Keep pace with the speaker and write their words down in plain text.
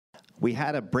We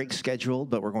had a break scheduled,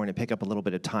 but we're going to pick up a little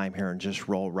bit of time here and just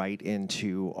roll right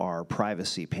into our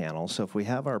privacy panel. So if we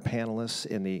have our panelists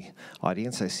in the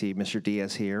audience, I see Mr.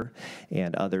 Diaz here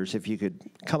and others. If you could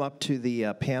come up to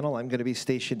the panel, I'm going to be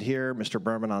stationed here, Mr.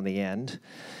 Berman on the end.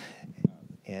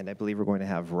 And I believe we're going to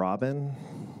have Robin,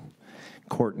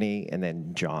 Courtney, and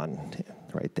then John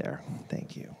right there.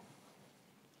 Thank you.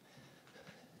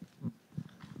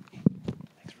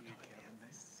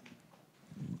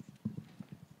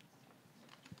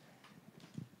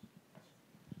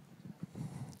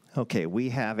 Okay, we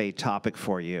have a topic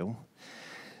for you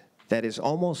that is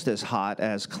almost as hot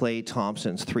as Klay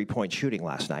Thompson's three-point shooting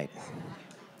last night.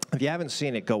 If you haven't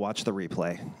seen it, go watch the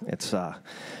replay. It's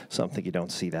something you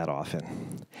don't see that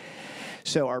often.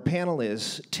 So our panel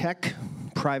is tech,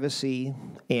 privacy,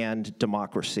 and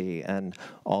democracy, and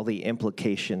all the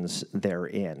implications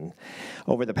therein.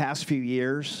 Over the past few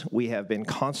years, we have been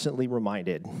constantly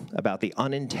reminded about the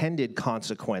unintended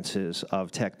consequences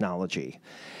of technology.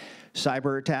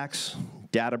 Cyber attacks,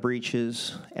 data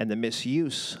breaches, and the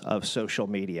misuse of social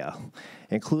media,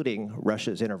 including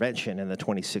Russia's intervention in the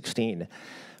 2016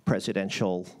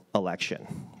 presidential election.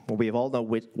 We've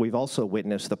also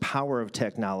witnessed the power of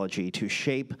technology to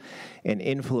shape and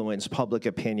influence public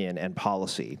opinion and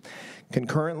policy.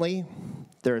 Concurrently,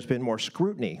 there has been more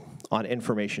scrutiny on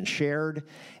information shared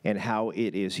and how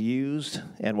it is used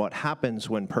and what happens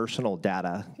when personal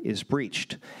data is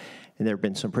breached. And there have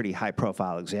been some pretty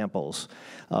high-profile examples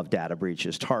of data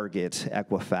breaches: Target,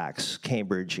 Equifax,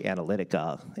 Cambridge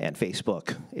Analytica, and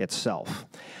Facebook itself.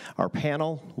 Our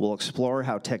panel will explore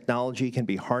how technology can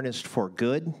be harnessed for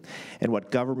good and what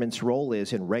government's role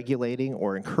is in regulating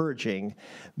or encouraging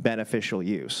beneficial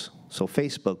use. So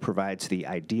Facebook provides the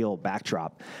ideal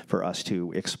backdrop for us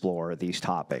to explore these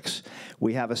topics.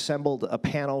 We have assembled a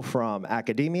panel from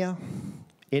academia,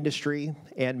 industry,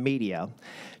 and media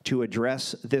to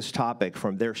address this topic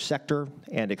from their sector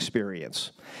and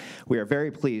experience. We are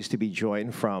very pleased to be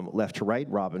joined from left to right,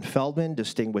 Robin Feldman,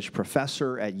 distinguished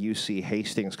professor at UC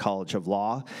Hastings College of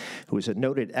Law, who is a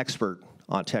noted expert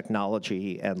on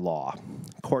technology and law.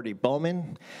 Courtney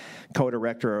Bowman,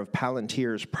 co-director of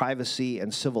Palantir's Privacy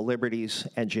and Civil Liberties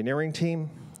Engineering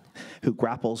team, who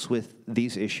grapples with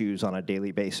these issues on a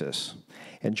daily basis.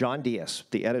 And John Diaz,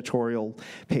 the editorial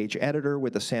page editor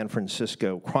with the San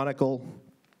Francisco Chronicle,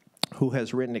 who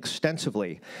has written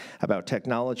extensively about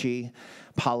technology,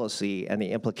 policy, and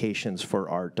the implications for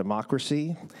our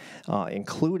democracy,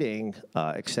 including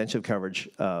extensive coverage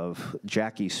of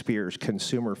Jackie Spear's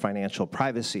consumer financial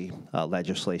privacy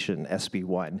legislation, SB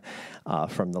 1,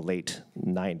 from the late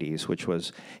 90s, which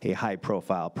was a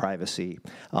high-profile privacy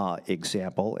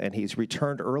example. And he's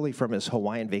returned early from his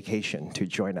Hawaiian vacation to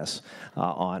join us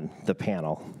on the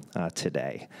panel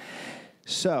today.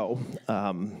 So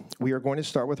we are going to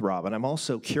start with Robin. I'm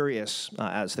also curious,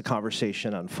 as the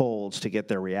conversation unfolds, to get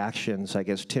their reactions. I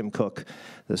guess Tim Cook,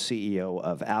 the CEO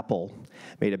of Apple,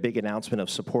 made a big announcement of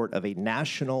support of a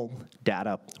national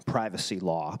data privacy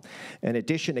law, in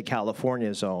addition to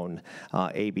California's own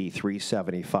AB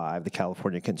 375, the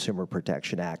California Consumer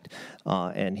Protection Act.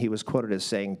 And he was quoted as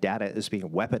saying data is being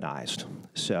weaponized.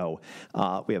 So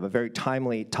we have a very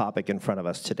timely topic in front of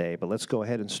us today. But let's go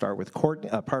ahead and start with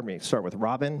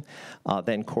Robin,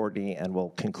 then Courtney, and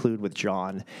we'll conclude with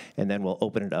John, and then we'll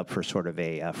open it up for sort of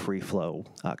a free-flow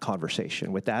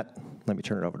conversation. With that, let me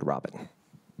turn it over to Robin.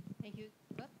 Thank you.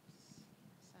 Oops.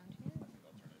 Sound here?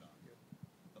 I'll turn it on.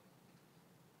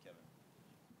 Kevin.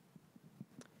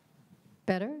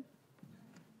 Better?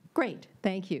 Great,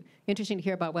 thank you. Interesting to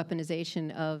hear about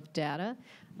weaponization of data.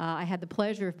 I had the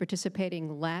pleasure of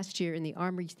participating last year in the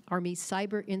Army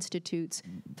Cyber Institute's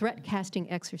threat casting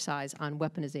exercise on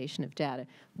weaponization of data.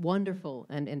 Wonderful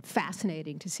and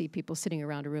fascinating to see people sitting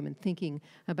around a room and thinking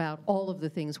about all of the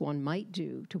things one might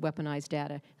do to weaponize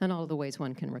data and all of the ways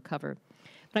one can recover.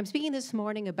 But I'm speaking this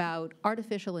morning about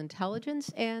artificial intelligence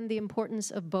and the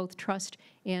importance of both trust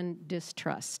and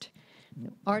distrust.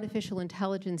 Artificial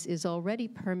intelligence is already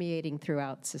permeating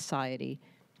throughout society.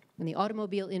 In the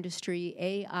automobile industry,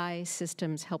 AI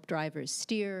systems help drivers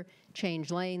steer, change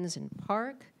lanes, and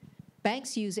park.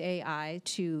 Banks use AI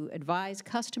to advise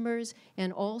customers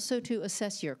and also to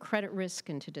assess your credit risk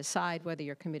and to decide whether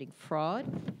you're committing fraud.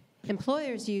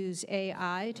 Employers use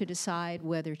AI to decide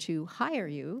whether to hire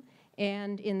you.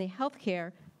 And in the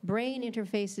healthcare, brain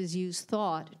interfaces use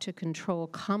thought to control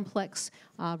complex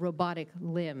robotic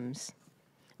limbs.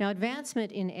 Now,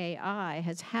 advancement in AI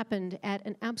has happened at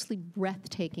an absolutely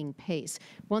breathtaking pace,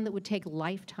 one that would take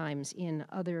lifetimes in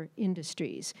other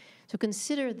industries. So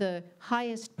consider the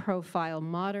highest profile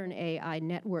modern AI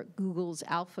network, Google's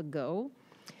AlphaGo.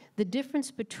 the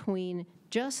difference between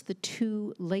just the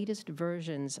two latest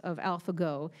versions of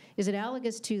AlphaGo is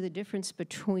analogous to the difference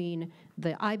between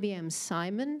the IBM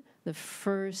Simon, the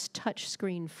first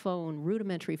touchscreen phone,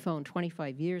 rudimentary phone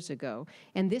 25 years ago,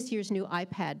 and this year's new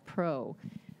iPad Pro.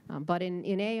 But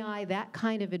in AI, that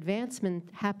kind of advancement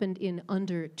happened in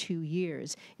under 2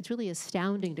 years. It's really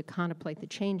astounding to contemplate the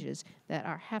changes that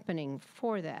are happening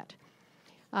for that.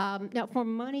 Now, for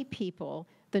many people,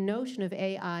 the notion of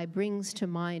AI brings to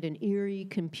mind an eerie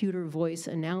computer voice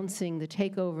announcing the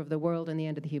takeover of the world and the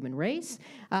end of the human race.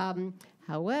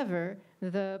 However,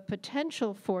 the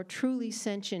potential for truly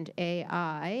sentient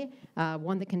AI,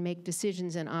 one that can make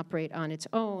decisions and operate on its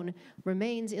own,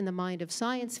 remains in the mind of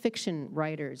science fiction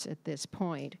writers at this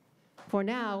point. For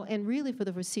now, and really for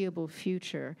the foreseeable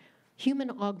future,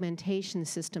 human augmentation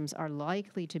systems are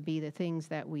likely to be the things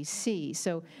that we see.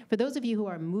 So for those of you who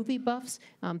are movie buffs,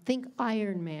 think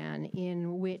Iron Man,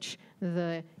 in which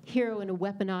the hero in a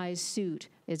weaponized suit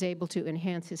is able to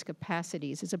enhance his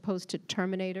capacities, as opposed to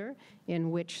Terminator, in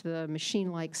which the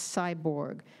machine-like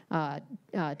cyborg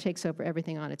takes over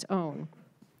everything on its own.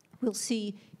 We'll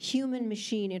see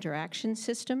human-machine interaction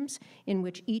systems in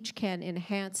which each can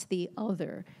enhance the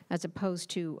other, as opposed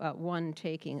to one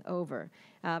taking over.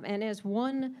 And as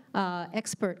one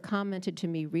expert commented to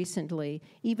me recently,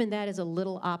 even that is a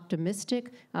little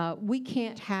optimistic. We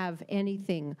can't have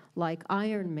anything like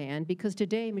Iron Man because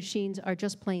today machines are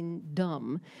just plain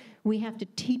dumb. We have to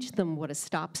teach them what a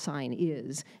stop sign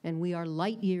is, and we are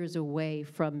light years away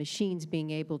from machines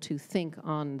being able to think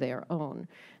on their own.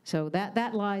 So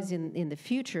that lies in the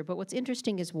future, but what's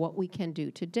interesting is what we can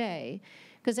do today.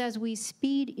 Because as we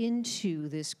speed into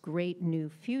this great new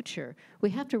future,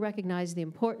 we have to recognize the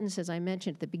importance, as I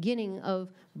mentioned at the beginning,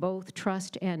 of both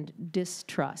trust and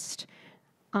distrust.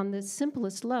 On the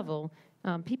simplest level,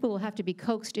 people will have to be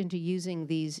coaxed into using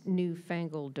these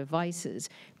newfangled devices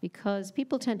because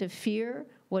people tend to fear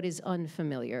what is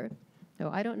unfamiliar.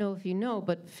 So I don't know if you know,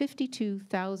 but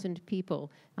 52,000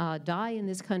 people die in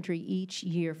this country each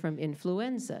year from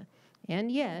influenza.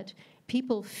 And yet,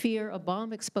 people fear a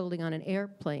bomb exploding on an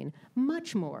airplane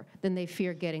much more than they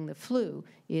fear getting the flu.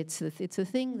 It's the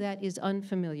thing that is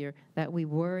unfamiliar that we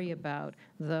worry about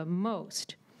the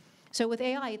most. So with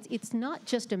AI, it's not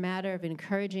just a matter of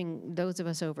encouraging those of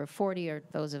us over 40 or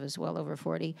those of us well over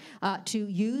 40 to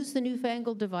use the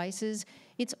newfangled devices.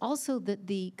 It's also that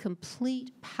the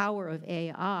complete power of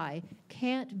AI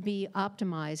can't be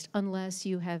optimized unless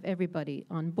you have everybody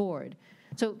on board.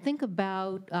 So think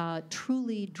about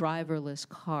truly driverless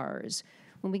cars.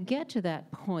 When we get to that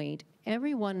point,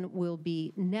 everyone will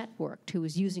be networked who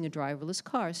is using a driverless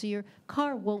car. So your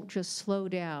car won't just slow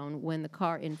down when the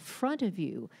car in front of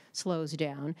you slows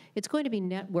down. It's going to be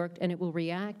networked, and it will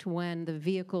react when the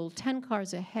vehicle 10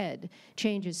 cars ahead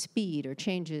changes speed or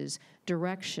changes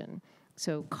direction.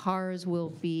 So cars will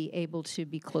be able to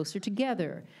be closer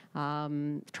together.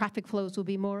 Traffic flows will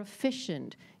be more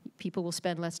efficient. People will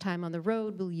spend less time on the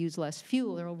road, will use less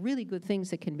fuel. There are really good things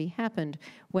that can be happened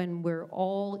when we're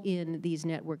all in these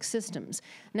network systems.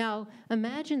 Now,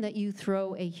 imagine that you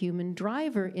throw a human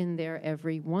driver in there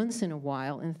every once in a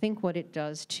while and think what it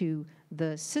does to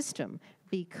the system.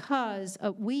 Because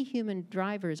we human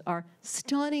drivers are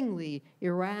stunningly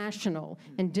irrational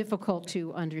and difficult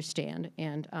to understand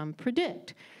and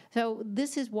predict. So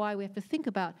this is why we have to think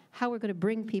about how we're going to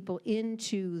bring people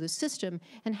into the system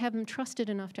and have them trusted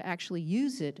enough to actually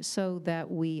use it so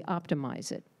that we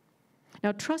optimize it.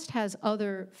 Now, trust has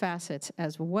other facets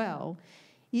as well.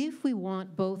 If we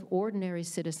want both ordinary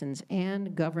citizens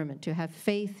and government to have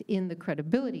faith in the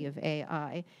credibility of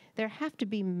AI, there have to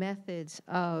be methods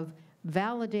of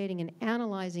validating and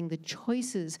analyzing the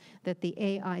choices that the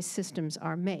AI systems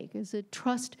are make. It's a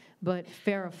trust but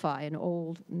verify, an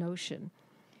old notion.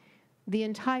 The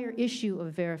entire issue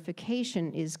of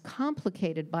verification is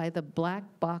complicated by the black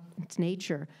box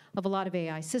nature of a lot of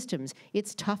AI systems.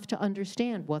 It's tough to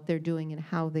understand what they're doing and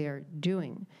how they're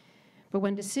doing. But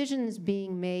when decisions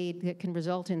being made that can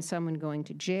result in someone going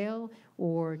to jail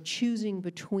or choosing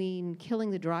between killing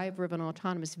the driver of an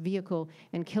autonomous vehicle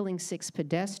and killing 6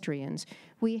 pedestrians,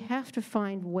 we have to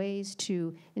find ways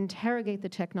to interrogate the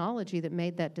technology that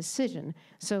made that decision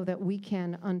so that we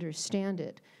can understand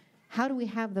it. How do we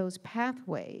have those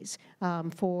pathways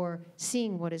for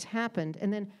seeing what has happened?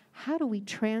 And then how do we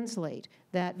translate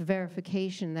that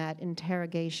verification, that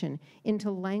interrogation, into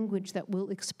language that will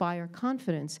inspire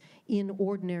confidence in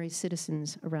ordinary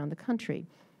citizens around the country?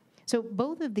 So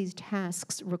both of these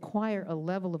tasks require a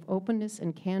level of openness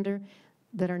and candor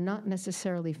that are not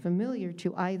necessarily familiar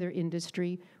to either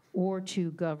industry or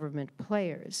to government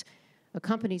players. A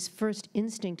company's first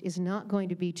instinct is not going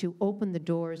to be to open the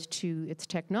doors to its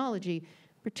technology,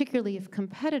 particularly if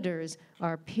competitors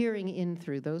are peering in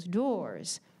through those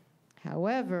doors.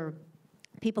 However,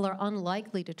 people are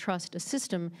unlikely to trust a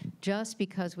system just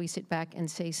because we sit back and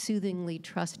say soothingly,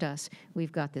 trust us,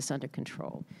 we've got this under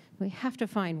control. We have to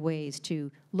find ways to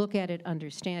look at it,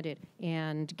 understand it,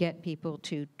 and get people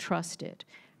to trust it.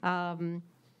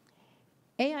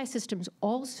 AI systems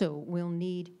also will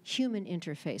need human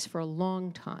interface for a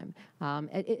long time,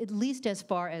 at least as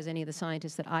far as any of the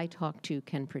scientists that I talk to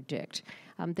can predict.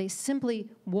 They simply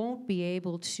won't be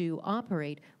able to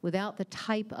operate without the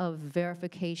type of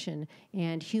verification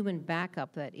and human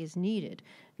backup that is needed.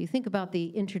 If you think about the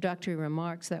introductory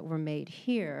remarks that were made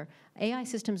here, AI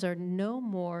systems are no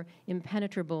more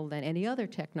impenetrable than any other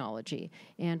technology.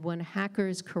 And when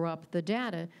hackers corrupt the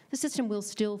data, the system will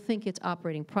still think it's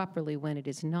operating properly when it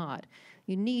is not.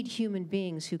 You need human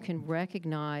beings who can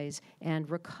recognize and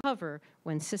recover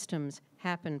when systems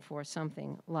happen for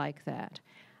something like that.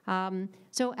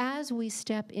 So as we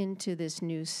step into this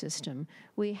new system,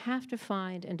 we have to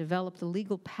find and develop the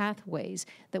legal pathways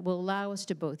that will allow us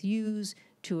to both use,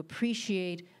 to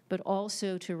appreciate, but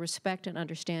also to respect and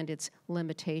understand its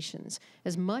limitations.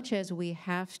 As much as we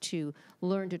have to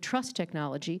learn to trust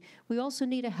technology, we also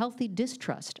need a healthy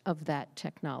distrust of that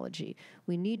technology.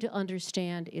 We need to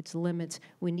understand its limits.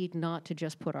 We need not to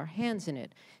just put our hands in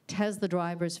it. Tesla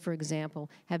drivers, for example,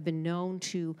 have been known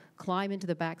to climb into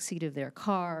the back seat of their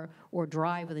car or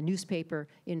drive with a newspaper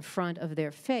in front of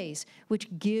their face, which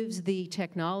gives the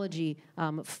technology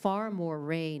far more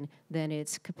reign than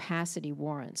its capacity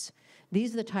warrants.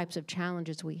 These are the types of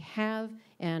challenges we have,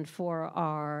 and for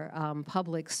our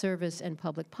public service and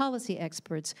public policy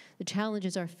experts, the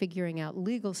challenges are figuring out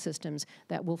legal systems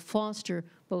that will foster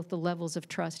both the levels of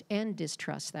trust and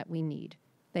distrust that we need.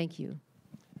 Thank you.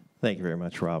 Thank you very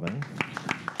much, Robin.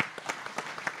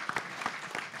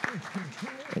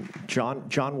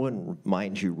 John wouldn't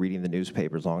mind you reading the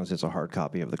newspaper as long as it's a hard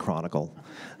copy of the Chronicle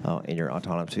in your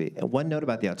autonomous vehicle. One note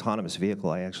about the autonomous vehicle,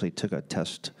 I actually took a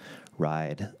test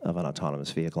ride of an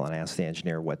autonomous vehicle and asked the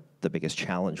engineer what the biggest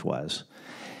challenge was.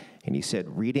 And he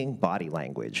said, reading body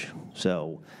language.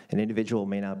 So an individual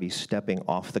may not be stepping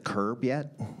off the curb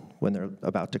yet when they're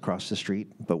about to cross the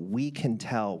street, but we can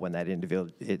tell when that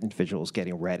individual is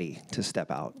getting ready to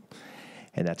step out.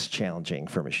 And that's challenging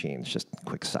for machines. Just a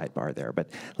quick sidebar there.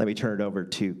 But let me turn it over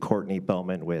to Courtney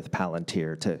Bowman with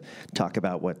Palantir to talk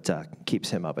about what keeps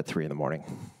him up at 3 in the morning.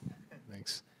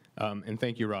 Thanks. And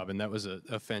thank you, Robin. That was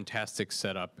a fantastic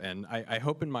setup. And I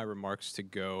hope in my remarks to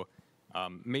go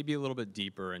maybe a little bit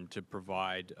deeper and to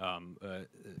provide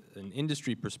an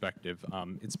industry perspective.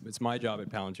 It's my job at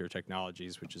Palantir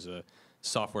Technologies, which is a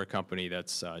software company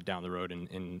that's down the road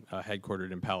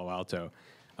headquartered in Palo Alto,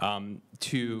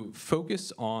 to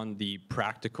focus on the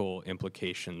practical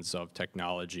implications of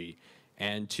technology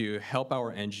and to help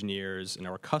our engineers and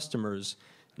our customers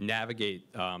navigate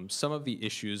some of the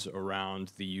issues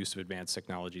around the use of advanced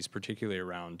technologies, particularly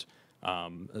around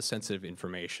sensitive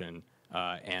information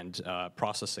and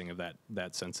processing of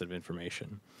that sensitive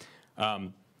information.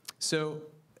 So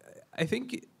I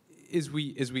think as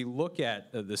we look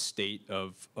at the state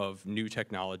of new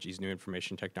technologies, new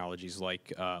information technologies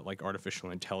like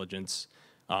artificial intelligence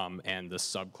and the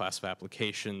subclass of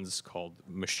applications called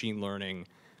machine learning,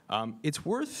 it's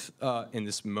worth in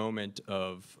this moment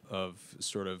of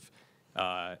sort of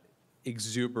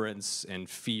exuberance and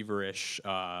feverish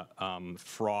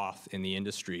froth in the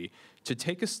industry to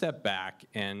take a step back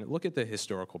and look at the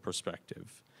historical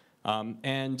perspective.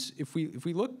 And if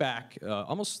we look back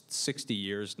almost 60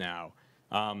 years now,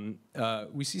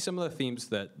 we see some of the themes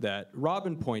that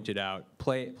Robin pointed out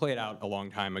played out a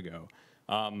long time ago.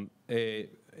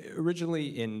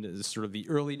 Originally in sort of the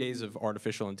early days of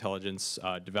artificial intelligence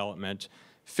development,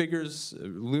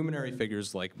 luminary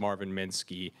figures like Marvin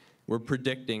Minsky were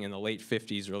predicting in the late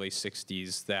 50s, early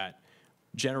 60s that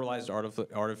generalized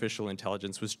artificial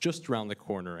intelligence was just around the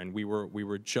corner, and we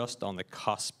were just on the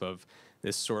cusp of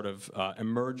this sort of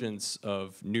emergence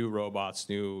of new robots,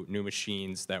 new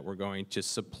machines that were going to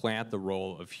supplant the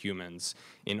role of humans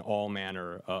in all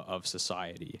manner of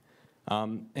society.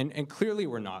 And clearly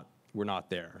we're not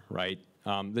there, right?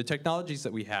 The technologies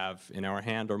that we have in our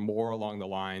hand are more along the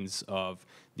lines of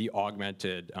the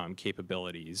augmented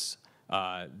capabilities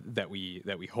that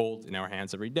we hold in our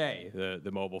hands every day,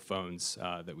 the mobile phones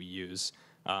that we use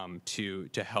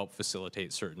to help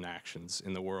facilitate certain actions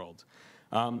in the world.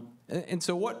 And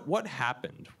so what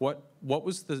happened? What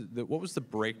was the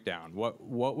breakdown?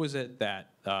 What was it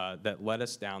that led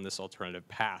us down this alternative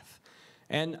path?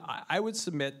 And I would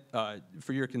submit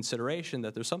for your consideration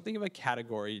that there's something of a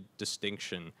category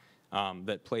distinction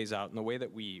that plays out in the way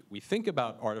that we think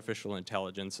about artificial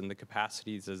intelligence and the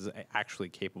capacities it's actually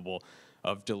capable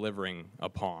of delivering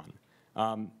upon.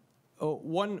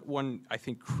 One, I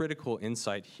think, critical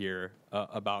insight here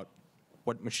about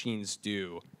what machines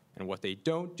do and what they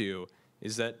don't do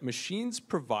is that machines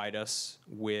provide us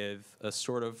with a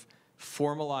sort of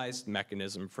formalized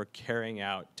mechanism for carrying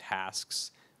out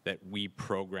tasks that we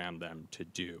program them to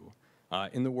do.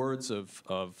 In the words of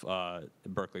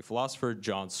Berkeley philosopher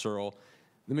John Searle,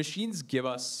 the machines give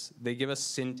us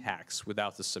syntax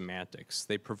without the semantics.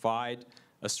 They provide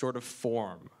a sort of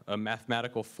form, a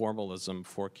mathematical formalism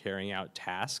for carrying out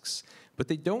tasks, but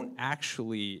they don't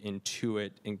actually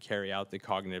intuit and carry out the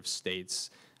cognitive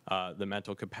states, the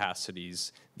mental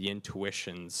capacities, the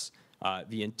intuitions,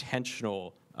 the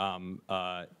intentional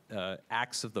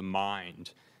acts of the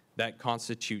mind that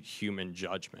constitute human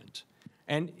judgment.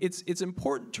 And it's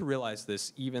important to realize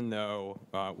this, even though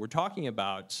we're talking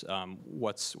about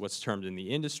what's termed in the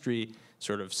industry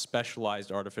sort of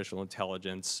specialized artificial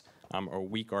intelligence or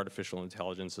weak artificial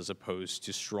intelligence as opposed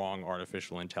to strong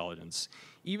artificial intelligence.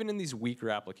 Even in these weaker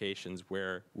applications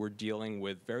where we're dealing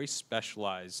with very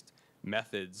specialized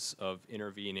methods of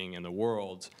intervening in the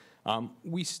world,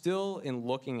 we still, in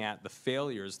looking at the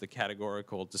failures, the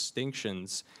categorical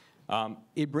distinctions,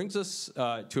 it brings us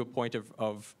to a point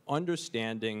of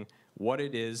understanding what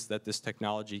it is that this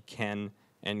technology can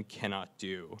and cannot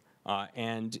do.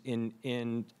 And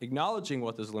in acknowledging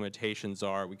what those limitations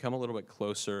are, we come a little bit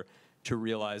closer to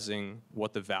realizing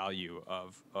what the value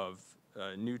of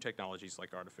new technologies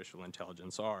like artificial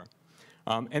intelligence are.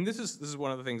 And this is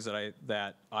one of the things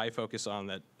that I focus on,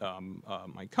 that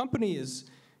my company is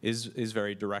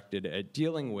very directed at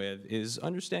dealing with, is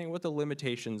understanding what the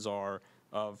limitations are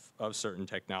of certain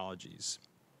technologies.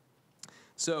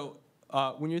 So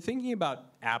when you're thinking about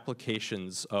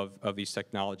applications of these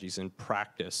technologies in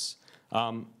practice,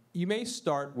 you may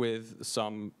start with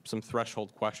some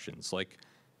threshold questions, like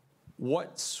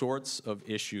what sorts of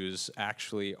issues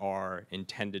actually are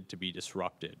intended to be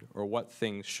disrupted, or what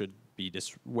things should be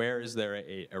where is there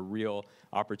a real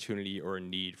opportunity or a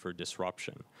need for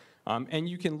disruption? And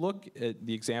you can look at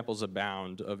the examples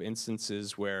abound of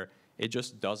instances where it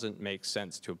just doesn't make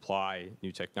sense to apply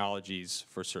new technologies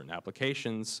for certain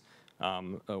applications.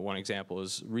 One example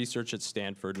is research at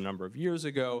Stanford a number of years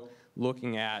ago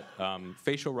looking at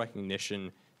facial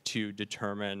recognition to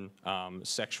determine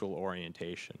sexual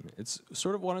orientation. It's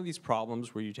sort of one of these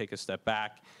problems where you take a step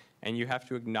back and you have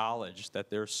to acknowledge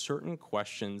that there are certain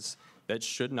questions that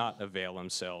should not avail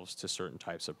themselves to certain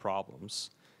types of problems.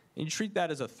 And you treat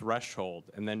that as a threshold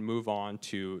and then move on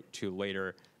to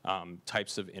later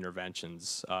types of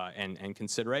interventions and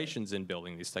considerations in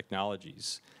building these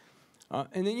technologies.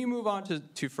 And then you move on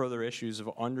to further issues of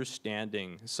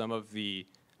understanding some of the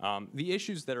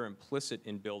issues that are implicit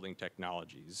in building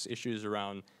technologies, issues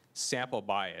around sample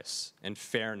bias and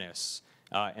fairness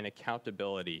and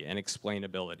accountability and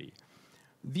explainability.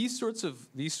 These sorts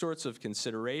of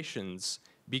considerations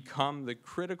become the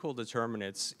critical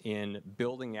determinants in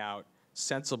building out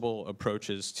sensible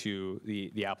approaches to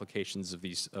the applications of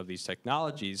these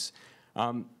technologies,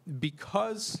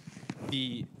 because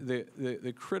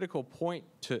the critical point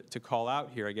to call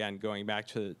out here, again, going back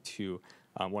to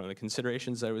one of the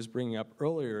considerations that I was bringing up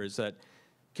earlier, is that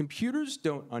computers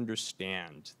don't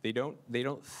understand. They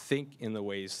don't think in the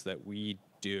ways that we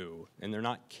do, and they're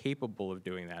not capable of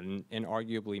doing that, and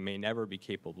arguably may never be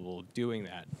capable of doing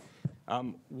that.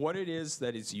 What it is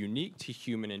that is unique to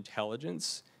human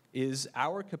intelligence is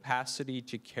our capacity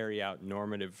to carry out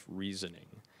normative reasoning.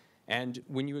 And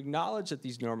when you acknowledge that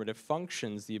these normative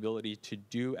functions, the ability to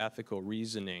do ethical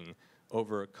reasoning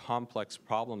over complex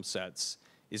problem sets,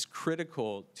 is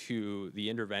critical to the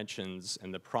interventions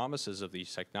and the promises of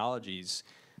these technologies,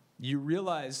 you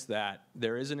realize that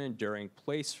there is an enduring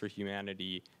place for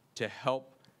humanity to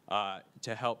help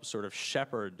sort of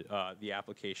shepherd the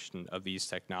application of these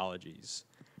technologies.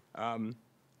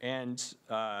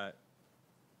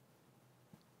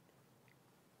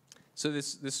 So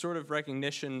this sort of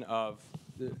recognition of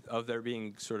there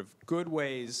being sort of good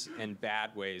ways and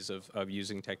bad ways of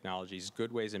using technologies,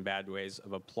 good ways and bad ways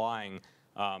of applying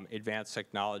advanced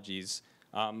technologies,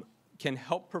 can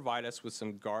help provide us with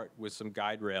some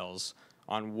guide rails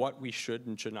on what we should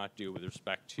and should not do with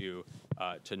respect to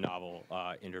novel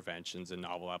interventions and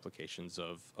novel applications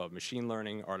of machine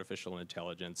learning, artificial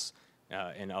intelligence,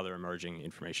 and other emerging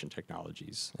information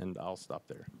technologies. And I'll stop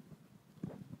there.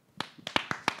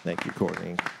 Thank you,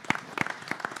 Courtney.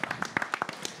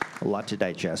 A lot to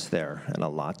digest there and a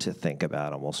lot to think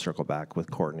about, and we'll circle back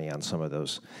with Courtney on some of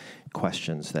those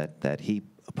questions that he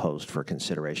posed for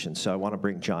consideration. So I want to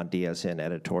bring John Diaz in,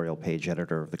 editorial page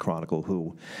editor of the Chronicle,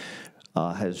 who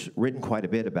has written quite a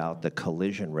bit about the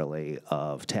collision, really,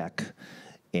 of tech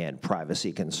and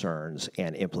privacy concerns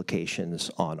and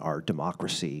implications on our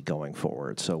democracy going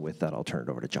forward. So with that, I'll turn it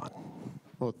over to John.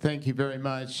 Well, thank you very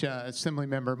much,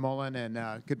 Assemblymember Mullin,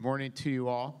 and good morning to you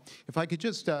all. If I could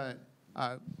just, for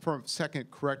a second,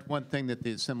 correct one thing that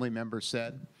the Assemblymember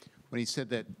said, when he said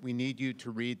that we need you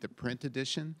to read the print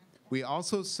edition. We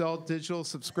also sell digital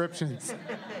subscriptions.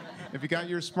 If you got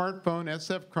your smartphone,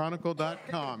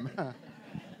 sfchronicle.com.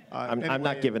 I'm anyway,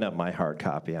 not giving up my hard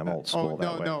copy. I'm old school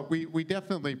that way. No, we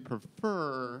definitely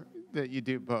prefer that you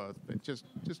do both, but just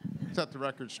set the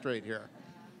record straight here.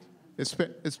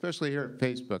 Especially here at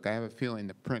Facebook, I have a feeling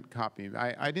the print copy,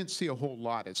 I didn't see a whole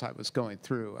lot as I was going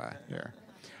through here.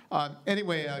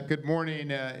 Anyway, good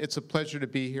morning. It's a pleasure to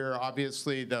be here.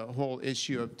 Obviously, the whole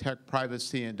issue of tech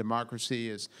privacy and democracy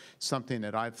is something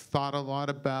that I've thought a lot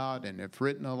about and have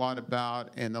written a lot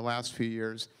about in the last few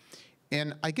years.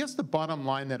 And I guess the bottom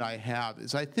line that I have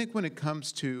is I think when it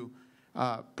comes to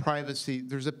privacy,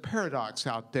 there's a paradox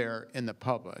out there in the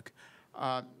public.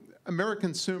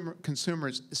 American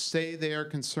consumers say they are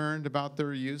concerned about the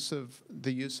use of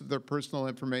their personal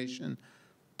information.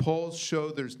 Polls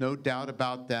show there's no doubt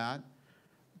about that,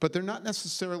 but they're not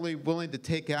necessarily willing to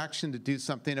take action to do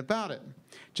something about it.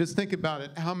 Just think about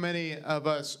it. How many of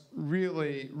us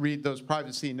really read those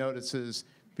privacy notices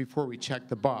before we check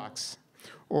the box?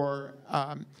 Or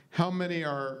how many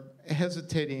are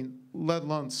hesitating, let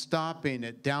alone stopping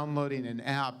at downloading an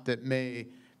app that may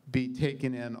be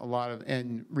taking in a lot of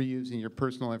and reusing your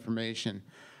personal information?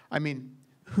 I mean,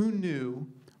 who knew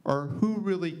or who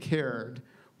really cared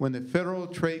when the Federal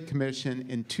Trade Commission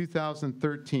in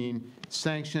 2013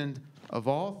 sanctioned, of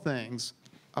all things,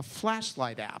 a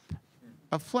flashlight app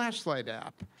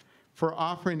for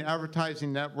offering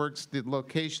advertising networks the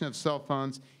location of cell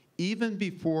phones even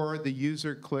before the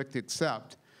user clicked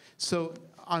accept? So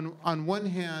on one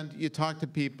hand, you talk to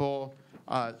people,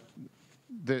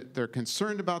 they're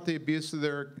concerned about the abuse of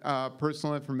their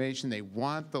personal information. They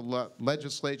want the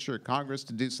legislature or Congress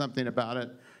to do something about it,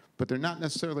 but they're not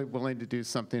necessarily willing to do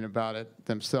something about it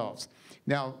themselves.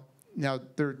 Now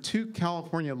there are two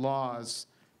California laws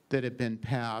that have been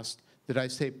passed that I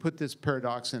say put this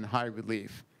paradox in high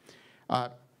relief.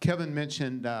 Kevin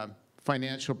mentioned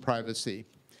financial privacy.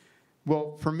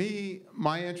 Well, for me,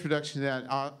 my introduction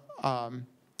to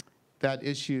that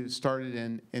issue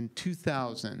started in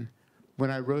 2000 when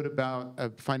I wrote about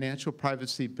a financial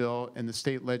privacy bill in the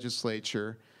state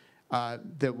legislature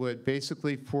that would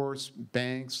basically force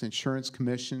banks, insurance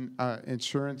companies,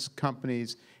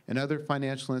 and other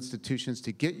financial institutions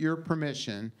to get your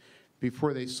permission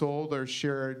before they sold or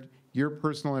shared your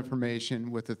personal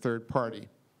information with a third party.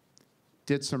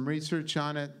 Did some research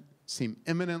on it, seemed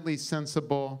eminently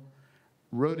sensible,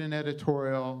 wrote an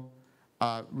editorial,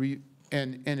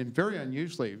 and very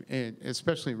unusually, and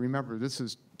especially remember, this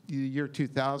is the year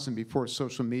 2000 before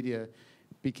social media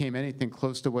became anything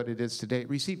close to what it is today. It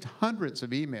received hundreds of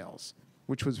emails,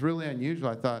 which was really unusual.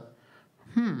 I thought,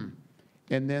 and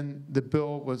then the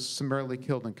bill was summarily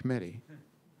killed in committee.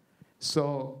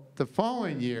 So the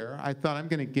following year, I thought I'm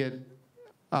going to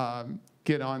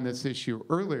get on this issue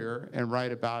earlier and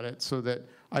write about it so that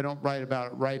I don't write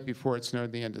about it right before it's near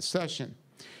the end of session.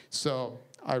 So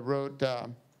I wrote,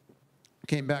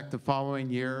 came back the following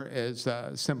year, as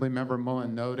Assemblymember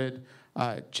Mullin noted.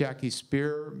 Jackie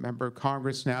Spear, member of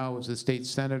Congress now, was a state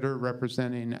senator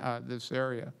representing this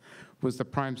area, was the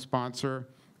prime sponsor,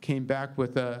 came back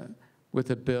with a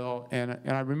bill. And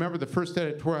I remember the first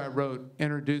editorial I wrote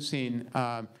introducing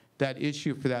that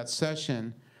issue for that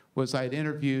session was I'd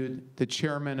interviewed the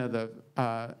chairman of the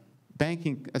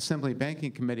Assembly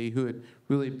Banking Committee, who had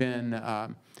really been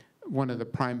one of the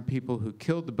prime people who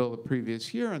killed the bill the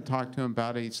previous year, and talked to him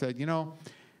about it. He said,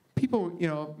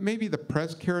 people, maybe the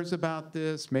press cares about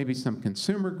this, maybe some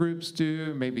consumer groups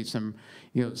do, maybe some,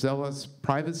 zealous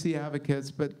privacy advocates,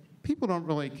 but people don't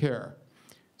really care.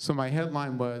 So my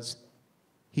headline was,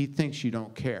 he thinks you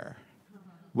don't care.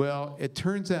 Well, it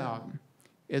turns out,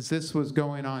 as this was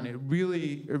going on, it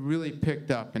really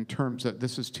picked up in terms of,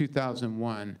 this is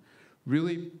 2001,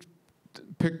 really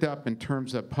picked up in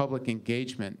terms of public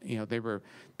engagement. They were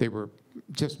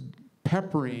just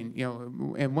peppering,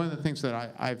 and one of the things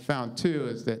that I've found too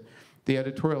is that the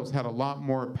editorials had a lot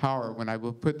more power when I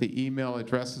would put the email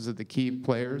addresses of the key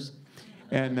players.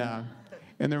 And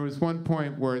there was one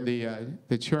point where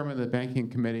the chairman of the banking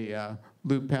committee,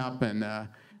 Lou Papin,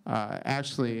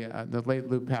 actually, the late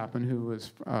Lou Papin, who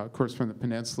was, of course, from the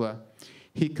Peninsula,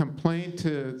 he complained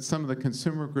to some of the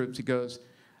consumer groups. He goes,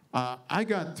 I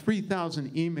got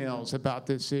 3,000 emails about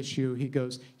this issue. He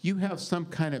goes, you have some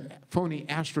kind of phony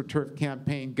AstroTurf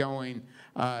campaign going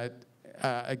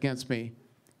against me.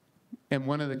 And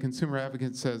one of the consumer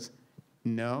advocates says,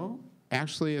 no,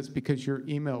 actually it's because your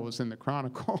email was in the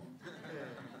Chronicle.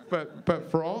 But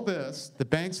for all this, the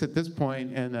banks at this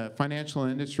point and the financial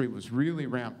industry was really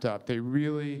ramped up. They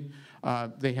really,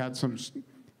 they had some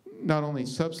not only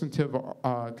substantive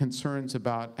concerns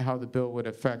about how the bill would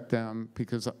affect them,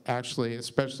 because actually,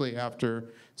 especially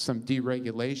after some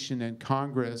deregulation in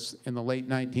Congress in the late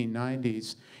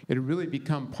 1990s, it had really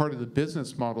become part of the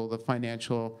business model of the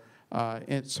financial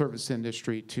service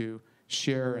industry to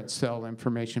share and sell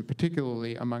information,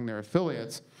 particularly among their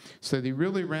affiliates. So they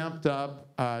really ramped up.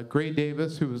 Gray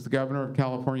Davis, who was the governor of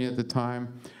California at the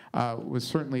time, was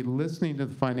certainly listening to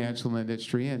the financial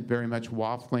industry and very much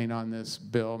waffling on this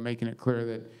bill, making it clear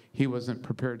that he wasn't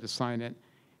prepared to sign it,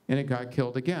 and it got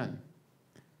killed again.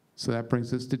 So that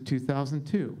brings us to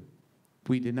 2002.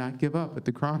 We did not give up at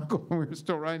the Chronicle. We were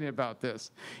still writing about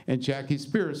this. And Jackie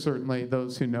Spears, certainly,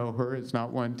 those who know her, is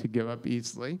not one to give up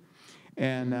easily.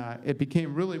 And it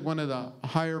became really one of the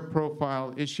higher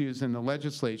profile issues in the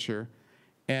legislature,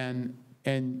 and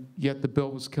yet the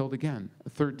bill was killed again, a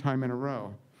third time in a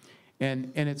row.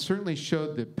 And it certainly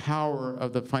showed the power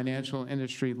of the financial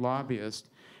industry lobbyists.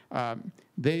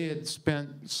 They had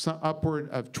spent upward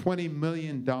of $20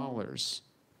 million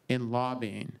in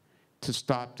lobbying to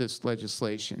stop this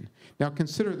legislation. Now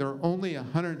consider there are only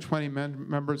 120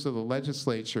 members of the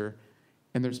legislature,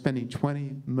 and they're spending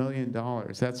 $20 million.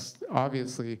 That's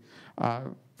obviously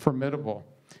formidable.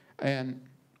 And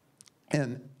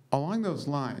along those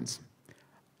lines,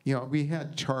 you know, we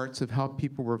had charts of how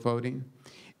people were voting.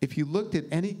 If you looked at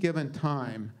any given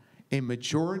time, a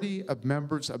majority of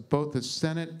members of both the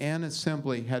Senate and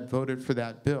Assembly had voted for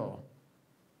that bill,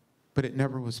 but it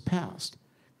never was passed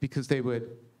because they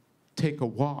would take a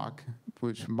walk,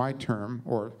 which my term,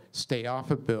 or stay off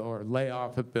a bill, or lay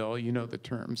off a bill, you know the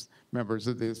terms, members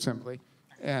of the Assembly.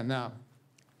 And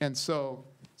so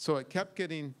it kept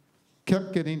getting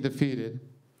defeated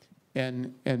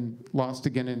and lost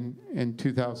again in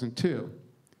 2002.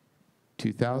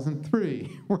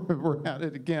 2003, we're at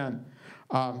it again.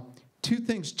 Two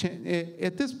things changed.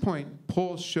 At this point,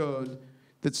 polls showed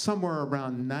that somewhere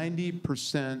around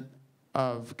 90%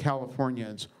 of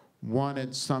Californians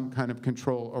wanted some kind of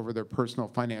control over their personal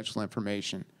financial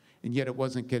information, and yet it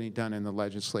wasn't getting done in the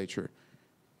legislature.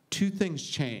 Two things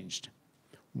changed.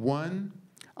 One,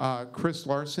 Chris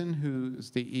Larson,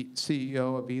 who's the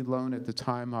CEO of eLoan at the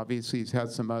time, obviously he's had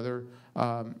some other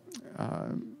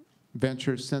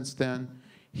ventures since then.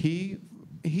 He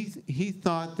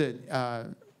thought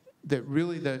that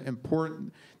really that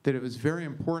it was very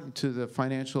important to the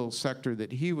financial sector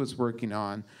that he was working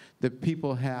on that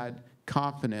people had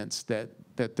confidence that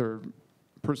their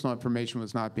personal information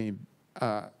was not being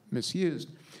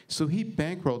misused. So he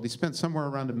bankrolled, he spent somewhere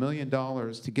around $1 million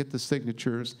to get the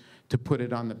signatures to put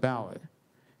it on the ballot.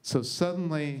 So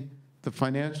suddenly, the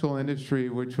financial industry,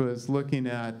 which was looking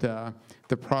at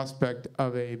the prospect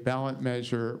of a ballot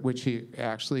measure, which he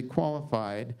actually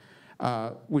qualified,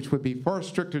 which would be far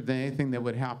stricter than anything that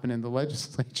would happen in the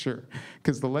legislature,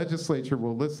 because the legislature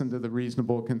will listen to the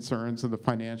reasonable concerns of the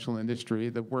financial industry,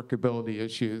 the workability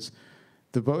issues.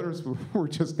 The voters were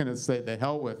just going to say, the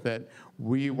hell with it,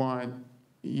 we want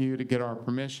you to get our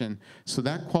permission. So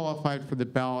that qualified for the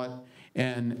ballot,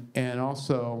 and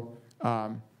also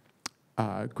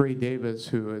Gray Davis,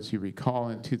 who, as you recall,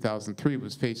 in 2003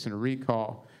 was facing a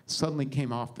recall, suddenly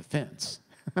came off the fence.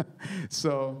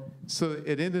 So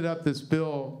it ended up, this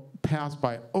bill passed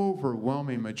by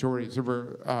overwhelming majorities. There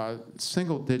were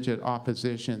single-digit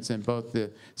oppositions in both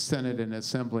the Senate and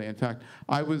Assembly. In fact,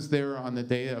 I was there on the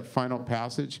day of final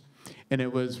passage, and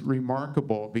it was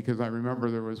remarkable because I remember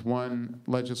there was one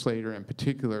legislator in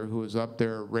particular who was up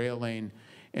there railing,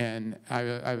 and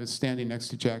I was standing next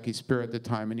to Jackie Spear at the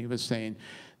time, and he was saying,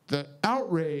 the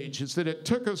outrage is that it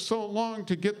took us so long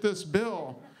to get this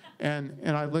bill. And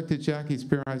I looked at Jackie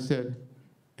Spear and I said,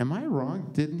 am I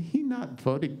wrong? Didn't he not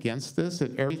vote against this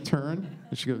at every turn?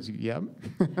 And she goes, yep.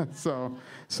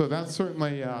 So that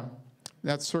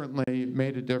certainly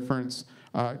made a difference.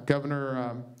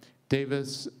 Governor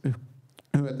Davis,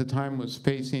 who at the time was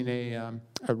facing a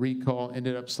recall,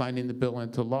 ended up signing the bill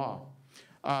into law.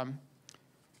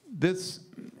 This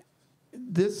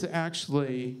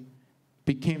actually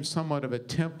became somewhat of a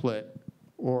template,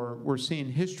 or we're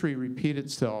seeing history repeat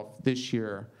itself this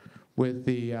year with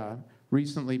the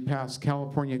recently passed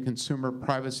California Consumer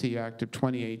Privacy Act of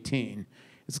 2018.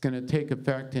 It's going to take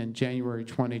effect in January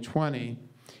 2020.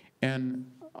 And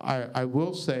I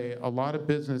will say a lot of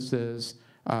businesses,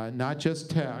 not just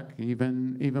tech,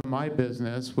 even my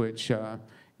business, which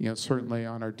certainly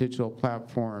on our digital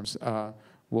platforms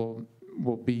will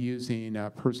be using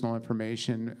personal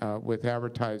information with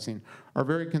advertising, are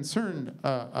very concerned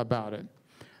about it.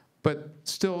 But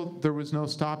still, there was no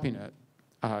stopping it.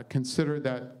 Consider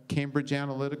that Cambridge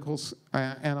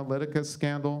Analytica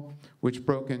scandal, which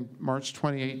broke in March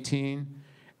 2018,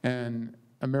 and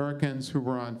Americans who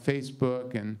were on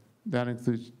Facebook, and that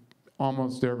includes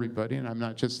almost everybody, and I'm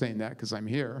not just saying that because I'm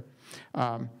here,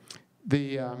 we're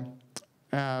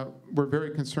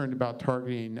very concerned about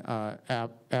targeting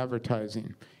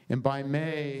advertising. And by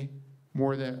May,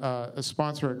 a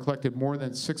sponsor had collected more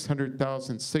than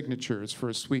 600,000 signatures for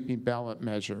a sweeping ballot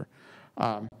measure.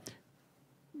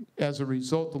 As a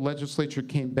result, the legislature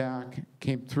came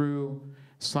through,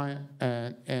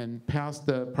 and passed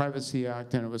the Privacy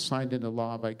Act, and it was signed into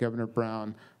law by Governor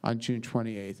Brown on June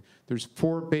 28th. There's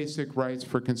 4 basic rights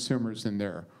for consumers in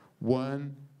there.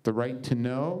 1, the right to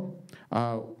know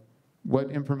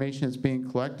what information is being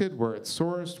collected, where it's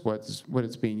sourced, what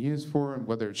it's being used for, and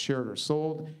whether it's shared or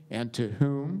sold, and to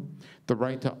whom. The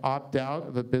right to opt out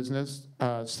of a business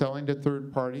selling to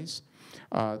third parties.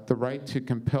 The right to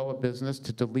compel a business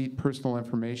to delete personal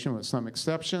information with some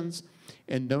exceptions,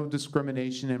 and no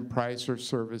discrimination in price or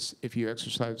service if you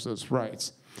exercise those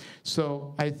rights.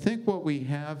 So I think what we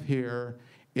have here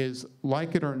is,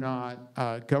 like it or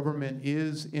not, government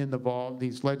is involved.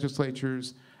 These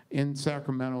legislatures in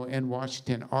Sacramento and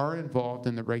Washington are involved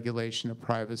in the regulation of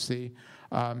privacy.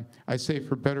 I say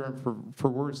for better and for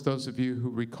worse, those of you who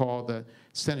recall the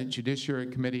Senate Judiciary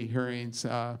Committee hearings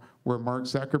where Mark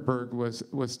Zuckerberg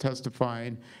was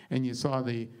testifying, and you saw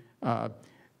the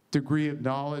degree of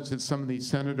knowledge that some of these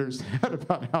senators had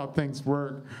about how things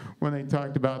work when they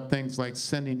talked about things like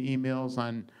sending emails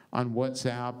on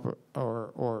WhatsApp,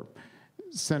 or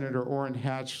Senator Orrin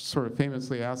Hatch sort of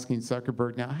famously asking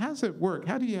Zuckerberg, now, how does it work?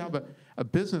 How do you have a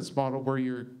business model where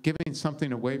you're giving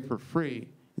something away for free?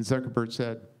 And Zuckerberg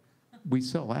said, we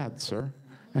sell ads, sir.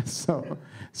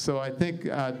 So I think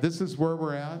this is where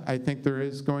we're at. I think there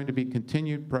is going to be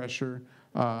continued pressure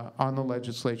on the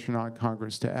legislature and on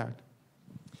Congress to act.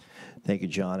 Thank you,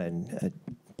 John, and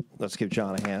let's give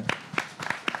John a hand.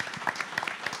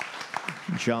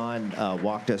 John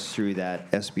walked us through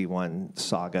that SB1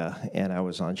 saga, and I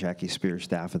was on Jackie Spears'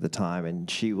 staff at the time, and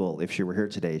she will, if she were here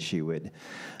today, she would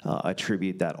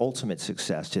attribute that ultimate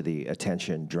success to the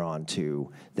attention drawn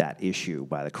to that issue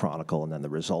by the Chronicle and then the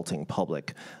resulting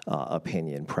public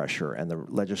opinion pressure. And the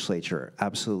legislature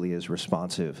absolutely is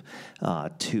responsive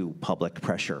to public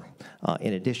pressure,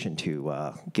 in addition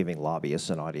to giving lobbyists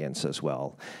an audience as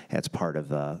well. It's part of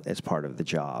the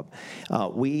job.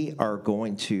 We are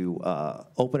going to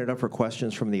open it up for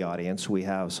questions from the audience. We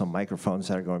have some microphones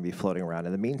that are going to be floating around.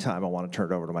 In the meantime, I want to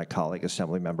turn it over to my colleague,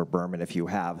 Assemblymember Berman. If you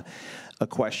have a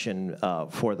question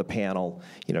for the panel,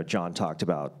 John talked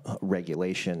about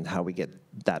regulation, how we get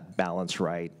that balance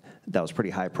right. That was a pretty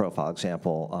high-profile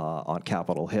example on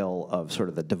Capitol Hill of sort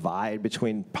of the divide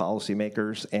between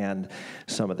policymakers and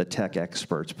some of the tech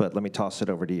experts. But let me toss it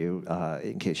over to you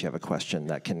in case you have a question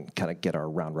that can kind of get our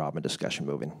round-robin discussion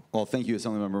moving. Well, thank you,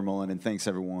 Assemblymember Mullin, and thanks,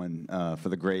 everyone, for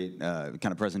the great kind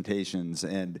of presentations.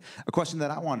 And a question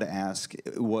that I wanted to ask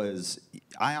was,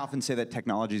 I often say that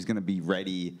technology is going to be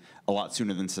ready a lot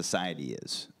sooner than society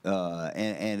is.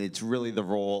 And it's really the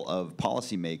role of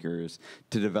policymakers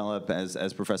to develop,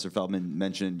 as Professor Feldman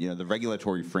mentioned, the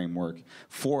regulatory framework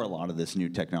for a lot of this new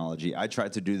technology. I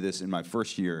tried to do this in my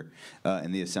first year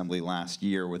in the Assembly last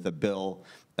year with a bill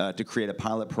to create a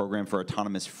pilot program for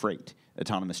autonomous freight,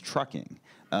 autonomous trucking,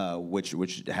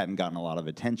 which hadn't gotten a lot of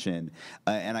attention.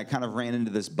 And I kind of ran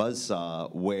into this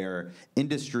buzzsaw where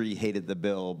industry hated the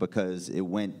bill because it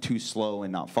went too slow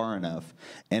and not far enough.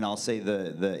 And I'll say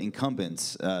the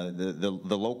incumbents, the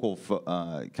local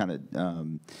kind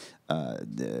of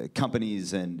the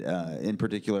companies, and in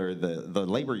particular the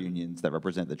labor unions that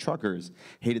represent the truckers,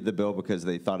 hated the bill because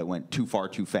they thought it went too far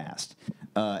too fast.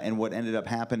 And what ended up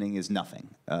happening is nothing.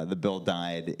 The bill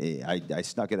died. I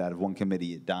snuck it out of one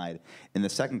committee. It died in the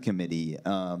second committee.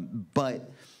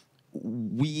 But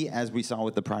as we saw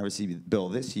with the privacy bill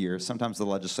this year, sometimes the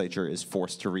legislature is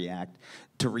forced to react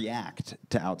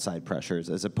to outside pressures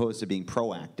as opposed to being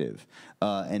proactive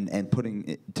and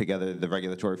putting together the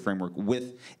regulatory framework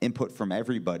with input from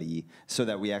everybody so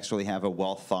that we actually have a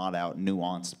well thought out,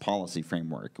 nuanced policy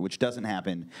framework, which doesn't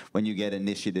happen when you get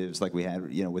initiatives like we had,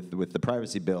 with the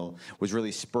privacy bill, was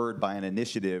really spurred by an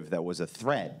initiative that was a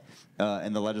threat,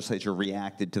 and the legislature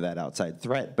reacted to that outside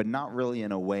threat, but not really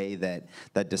in a way that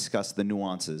discussed the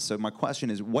nuances. So my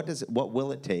question is, what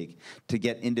will it take to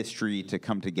get industry to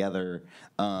come together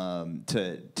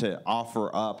to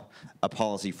offer up a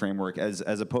policy framework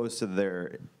as opposed to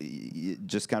their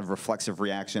just kind of reflexive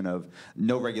reaction of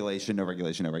no regulation, no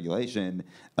regulation, no regulation,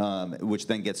 which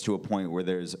then gets to a point where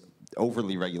there's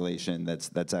overly regulation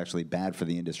that's actually bad for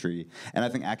the industry. And I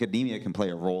think academia can play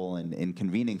a role in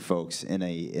convening folks in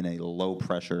a low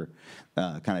pressure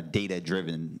kind of data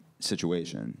driven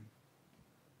situation.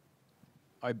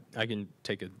 I can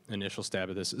take an initial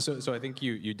stab at this. So I think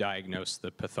you diagnosed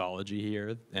the pathology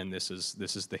here, and this is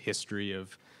the history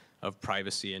of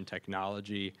privacy and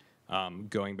technology,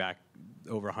 going back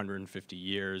over 150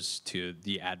 years to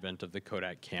the advent of the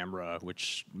Kodak camera,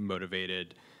 which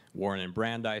motivated Warren and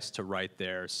Brandeis to write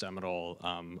their seminal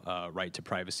right to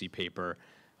privacy paper,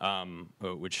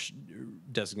 which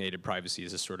designated privacy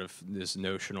as a sort of this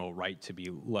notional right to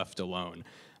be left alone.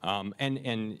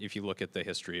 And if you look at the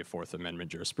history of Fourth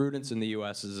Amendment jurisprudence in the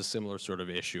U.S., is a similar sort of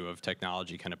issue of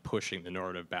technology kind of pushing the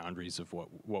normative boundaries of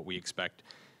what we expect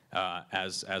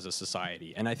as a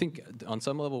society. And I think on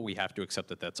some level we have to accept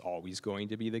that that's always going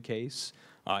to be the case,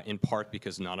 in part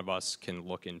because none of us can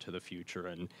look into the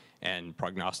future and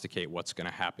prognosticate what's going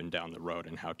to happen down the road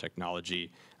and how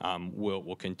technology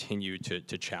will continue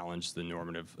to challenge the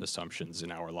normative assumptions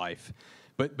in our life.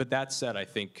 But that said, I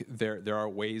think there are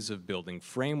ways of building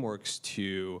frameworks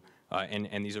to,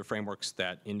 and these are frameworks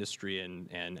that industry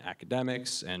and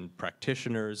academics and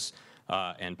practitioners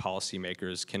and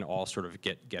policymakers can all sort of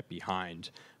get behind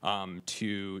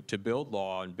to build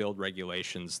law and build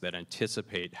regulations that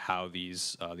anticipate how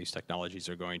these technologies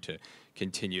are going to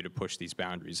continue to push these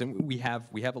boundaries. And we have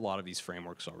a lot of these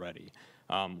frameworks already.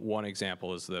 One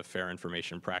example is the Fair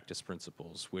Information Practice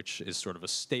Principles, which is sort of a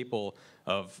staple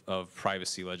of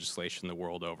privacy legislation the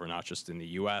world over, not just in the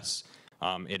U.S.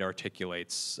 It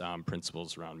articulates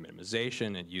principles around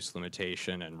minimization and use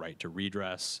limitation and right to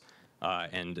redress,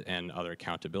 and other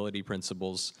accountability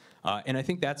principles. And I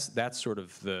think that's sort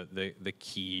of the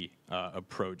key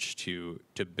approach to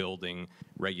building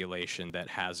regulation that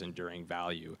has enduring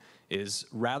value, is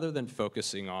rather than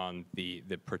focusing on the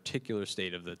particular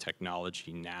state of the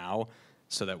technology now,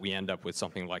 so that we end up with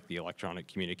something like the Electronic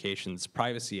Communications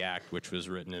Privacy Act, which was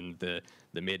written in the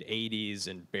mid-'80s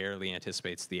and barely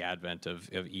anticipates the advent of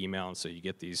email, and so you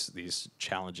get these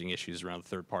challenging issues around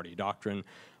third-party doctrine.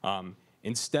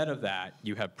 Instead of that,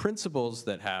 you have principles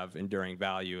that have enduring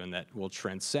value and that will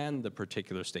transcend the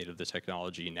particular state of the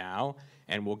technology now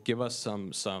and will give us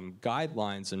some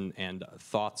guidelines and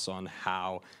thoughts on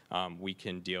how we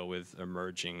can deal with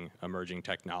emerging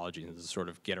technologies and sort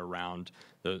of get around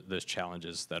those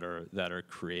challenges that are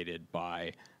created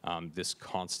by this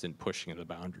constant pushing of the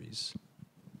boundaries.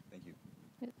 Thank you.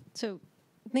 So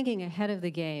thinking ahead of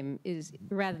the game is,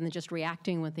 rather than just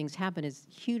reacting when things happen, is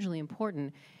hugely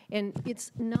important. And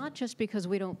it's not just because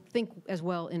we don't think as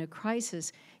well in a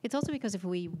crisis, it's also because if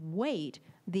we wait,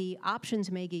 the options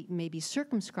may be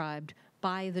circumscribed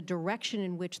by the direction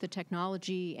in which the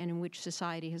technology and in which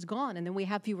society has gone, and then we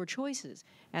have fewer choices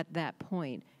at that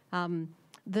point.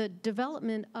 The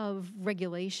development of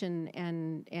regulation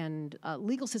and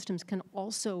legal systems can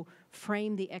also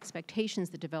frame the expectations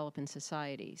that develop in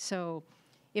society. So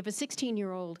if a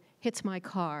 16-year-old hits my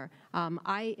car,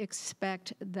 I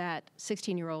expect that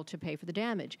 16-year-old to pay for the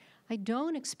damage. I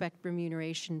don't expect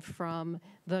remuneration from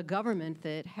the government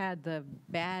that had the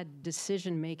bad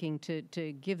decision-making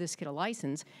to give this kid a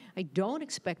license. I don't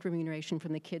expect remuneration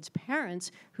from the kid's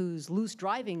parents, whose loose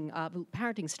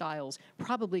parenting styles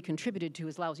probably contributed to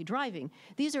his lousy driving.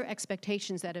 These are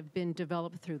expectations that have been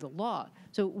developed through the law.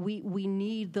 So we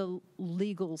need the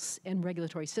legal and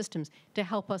regulatory systems to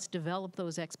help us develop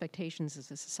those expectations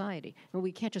as a society. And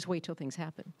we can't just wait till things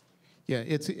happen. Yeah,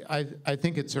 I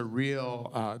think it's a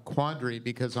real quandary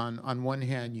because on one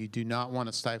hand, you do not want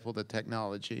to stifle the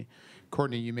technology.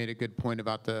 Courtney, you made a good point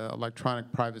about the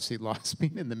electronic privacy laws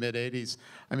being in the mid-'80s.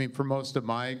 I mean, for most of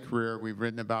my career, we've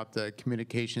written about the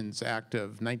Communications Act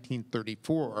of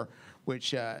 1934,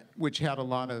 which had a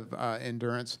lot of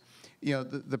endurance. You know,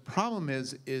 the problem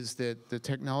is that the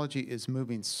technology is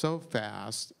moving so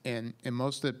fast, and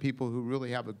most of the people who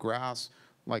really have a grasp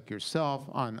like yourself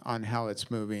on how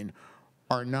it's moving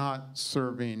are not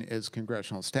serving as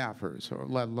congressional staffers, or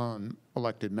let alone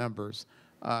elected members.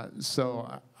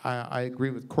 So I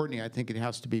agree with Courtney. I think it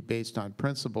has to be based on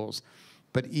principles.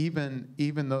 But even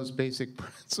those basic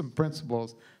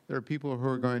principles, there are people who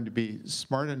are going to be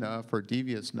smart enough or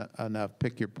devious enough,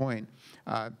 pick your point,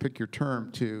 pick your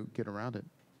term, to get around it.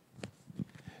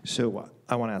 So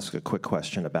I want to ask a quick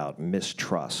question about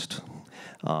mistrust.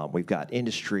 We've got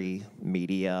industry,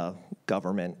 media,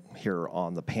 government here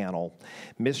on the panel.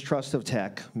 Mistrust of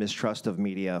tech, mistrust of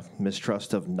media,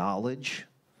 mistrust of knowledge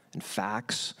and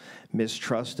facts,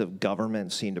 mistrust of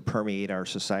government seem to permeate our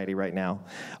society right now.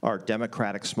 Our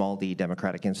democratic, small d,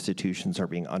 democratic institutions are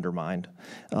being undermined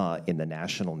in the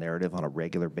national narrative on a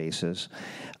regular basis.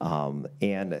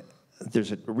 And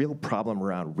there's a real problem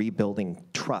around rebuilding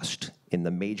trust in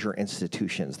the major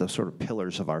institutions, the sort of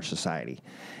pillars of our society.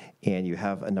 And you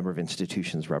have a number of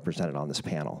institutions represented on this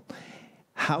panel.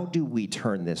 How do we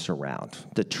turn this around?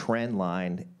 The trend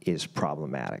line is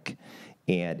problematic,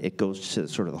 and it goes to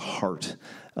sort of the heart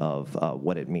of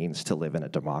what it means to live in a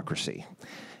democracy.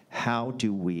 How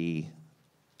do we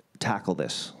tackle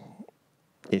this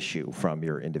issue from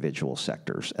your individual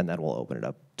sectors? And then we'll open it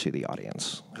up to the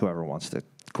audience. Whoever wants to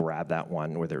grab that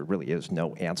one where there really is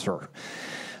no answer.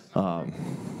 So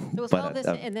we'll solve this,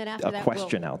 and then after that,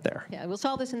 question out there. Yeah, we'll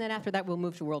solve this, and then after that, we'll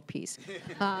move to world peace.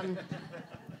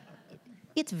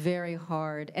 It's very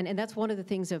hard, and that's one of the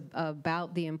things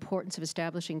about the importance of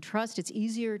establishing trust. It's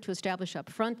easier to establish up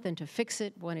front than to fix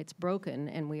it when it's broken,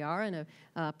 and we are in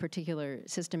a particular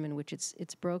system in which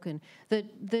it's broken.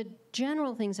 The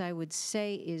general things I would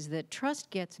say is that trust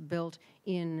gets built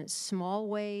in small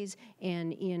ways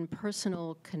and in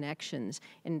personal connections,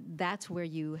 and that's where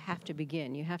you have to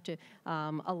begin. You have to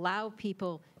allow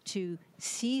people to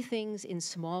see things in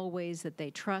small ways that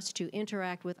they trust, to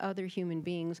interact with other human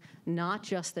beings, not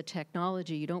just the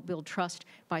technology. You don't build trust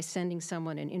by sending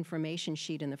someone an information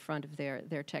sheet in the front of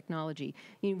their technology.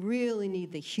 You really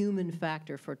need the human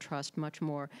factor for trust much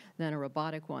more than a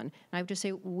robotic one. And I have to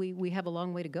say, we have a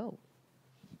long way to go.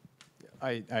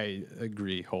 I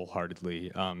agree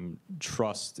wholeheartedly.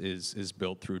 Trust is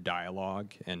built through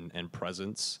dialogue and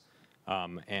presence.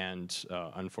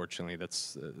 Unfortunately,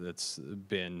 that's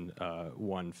been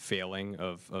one failing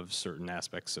of certain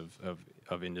aspects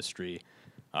of industry.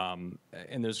 And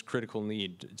there's critical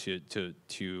need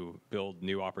to build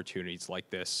new opportunities like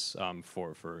this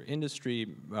for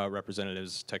industry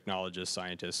representatives, technologists,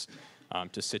 scientists,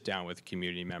 to sit down with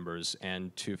community members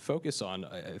and to focus on,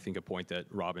 I think, a point that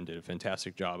Robin did a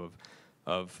fantastic job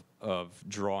of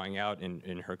drawing out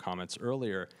in her comments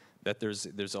earlier, that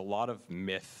there's a lot of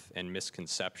myth and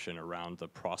misconception around the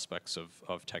prospects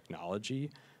of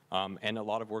technology, and a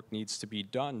lot of work needs to be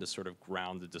done to sort of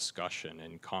ground the discussion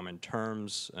in common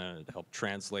terms, to help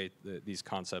translate these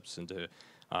concepts into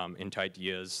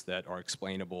ideas that are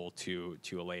explainable to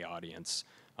a lay audience,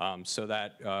 so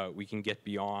that we can get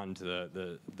beyond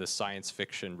the science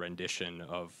fiction rendition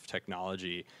of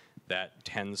technology that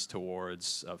tends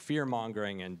towards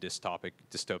fear-mongering and dystopic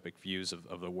views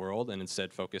of the world, and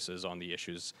instead focuses on the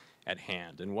issues at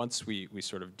hand. And once we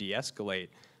sort of de-escalate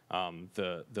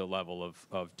the level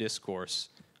of discourse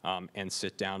and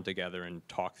sit down together and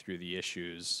talk through the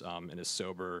issues in a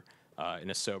sober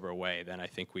way, then I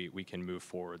think we can move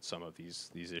forward some of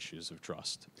these issues of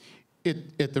trust.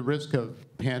 At the risk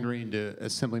of pandering to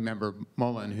Assemblymember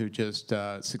Mullin, who just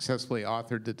successfully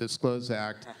authored the Disclose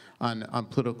Act on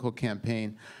political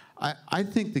campaign, I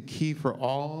think the key for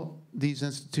all these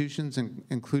institutions,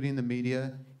 including the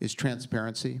media, is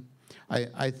transparency.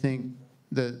 I think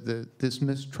this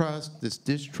mistrust, this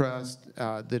distrust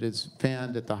that is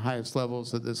fanned at the highest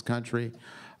levels of this country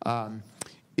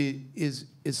is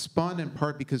spawned in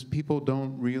part because people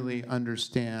don't really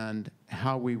understand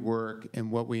how we work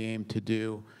and what we aim to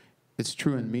do. It's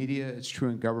true in media, it's true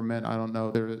in government. I don't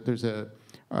know, there's a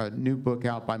new book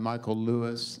out by Michael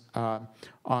Lewis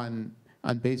on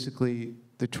basically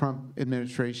the Trump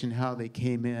administration, how they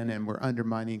came in and were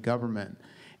undermining government.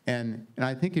 And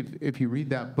I think if you read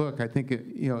that book, I think,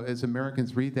 as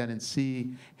Americans read that and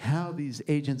see how these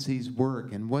agencies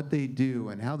work and what they do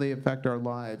and how they affect our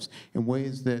lives in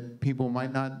ways that people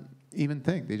might not even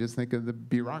think. They just think of the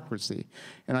bureaucracy.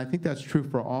 And I think that's true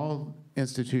for all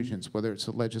institutions, whether it's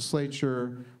the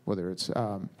legislature, whether it's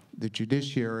the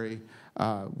judiciary,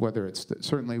 whether it's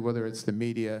certainly whether it's the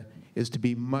media, is to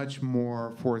be much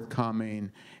more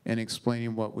forthcoming in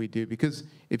explaining what we do. Because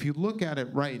if you look at it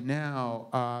right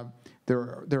now,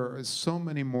 there are so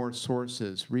many more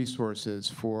resources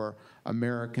for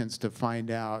Americans to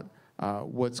find out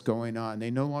what's going on.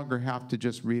 They no longer have to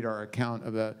just read our account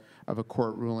of of a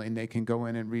court ruling. They can go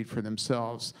in and read for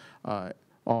themselves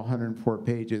all 104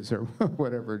 pages or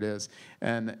whatever it is.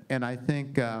 And I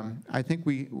think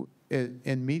we,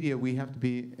 in media, we have to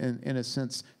be, in a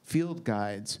sense, field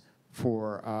guides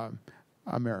for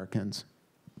Americans.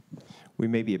 We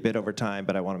may be a bit over time,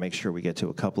 but I want to make sure we get to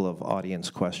a couple of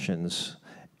audience questions.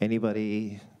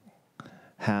 Anybody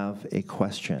have a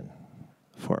question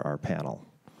for our panel?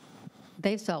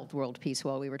 They solved world peace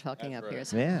while we were talking up here.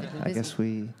 So Yeah, I guess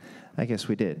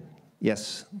we did.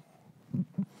 Yes.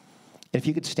 If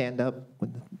you could stand up,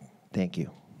 thank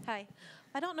you. Hi.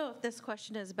 I don't know if this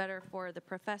question is better for the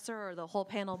professor or the whole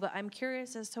panel, but I'm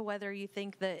curious as to whether you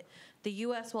think that the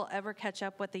U.S. will ever catch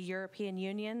up with the European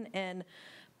Union in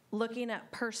looking at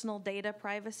personal data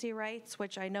privacy rights,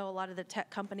 which I know a lot of the tech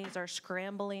companies are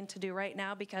scrambling to do right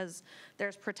now because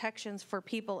there's protections for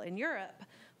people in Europe,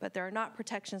 but there are not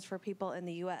protections for people in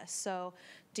the U.S. So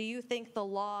do you think the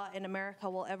law in America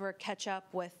will ever catch up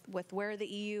with where the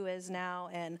EU is now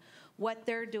and what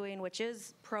they're doing, which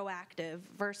is proactive,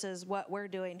 versus what we're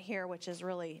doing here, which is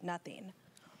really nothing?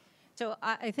 So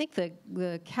I think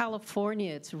the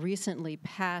California's recently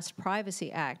passed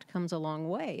Privacy Act comes a long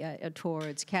way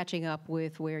towards catching up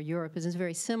with where Europe is. It's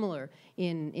very similar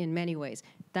in many ways.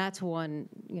 That's one,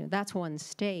 that's one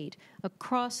state.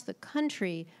 Across the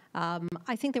country,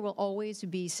 I think there will always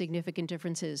be significant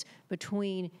differences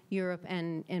between Europe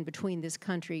and between this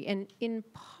country. And in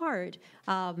part,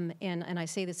 and I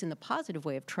say this in the positive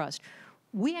way of trust,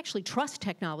 we actually trust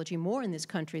technology more in this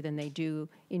country than they do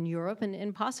in Europe,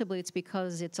 and possibly it's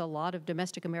because it's a lot of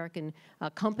domestic American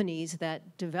companies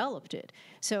that developed it.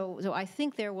 So I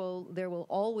think there will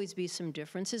always be some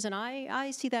differences, and I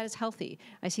see that as healthy.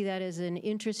 I see that as an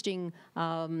interesting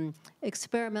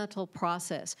experimental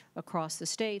process across the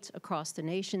states, across the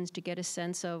nations, to get a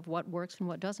sense of what works and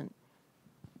what doesn't.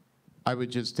 I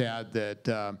would just add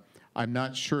that I'm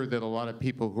not sure that a lot of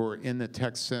people who are in the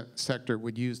tech sector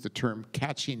would use the term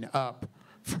catching up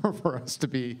for us to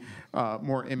be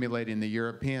more emulating the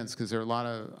Europeans, because there are a lot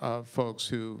of folks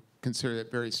who consider it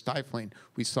very stifling.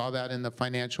 We saw that in the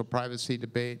financial privacy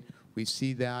debate. We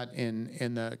see that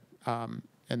in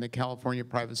the California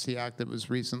Privacy Act that was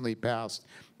recently passed.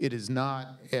 It is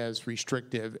not as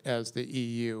restrictive as the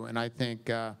EU, and I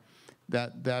think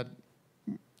that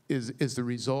is the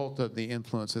result of the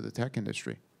influence of the tech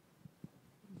industry.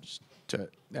 To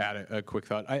add a quick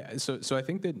thought, so I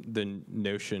think that the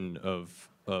notion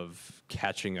of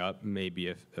catching up may be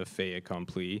a fait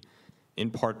accompli, in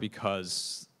part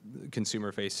because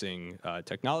consumer-facing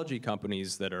technology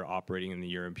companies that are operating in the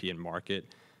European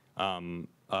market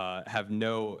have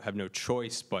no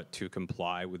choice but to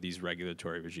comply with these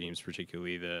regulatory regimes,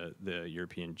 particularly the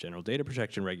European General Data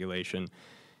Protection Regulation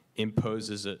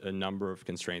imposes a number of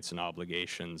constraints and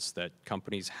obligations that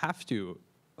companies have to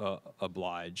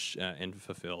oblige and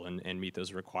fulfill and meet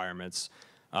those requirements,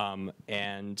 and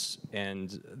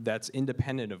that's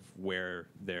independent of where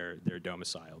they're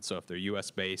domiciled. So if they're U.S.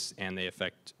 based and they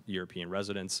affect European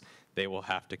residents, they will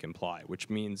have to comply, which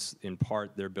means in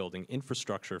part they're building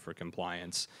infrastructure for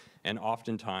compliance, and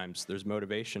oftentimes there's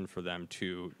motivation for them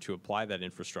to apply that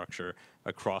infrastructure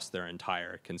across their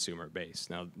entire consumer base.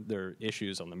 Now there are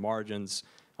issues on the margins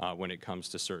when it comes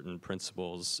to certain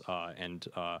principles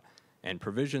and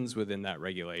provisions within that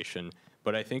regulation,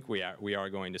 but I think we are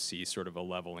going to see sort of a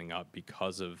leveling up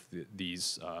because of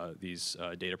these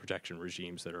data protection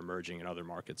regimes that are emerging in other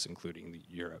markets, including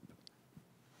Europe.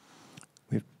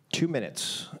 We have 2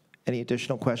 minutes. Any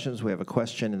additional questions? We have a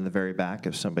question in the very back,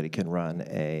 if somebody can run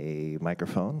a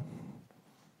microphone.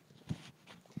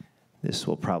 This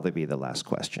will probably be the last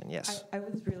question. Yes. I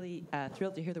was really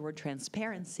thrilled to hear the word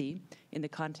transparency in the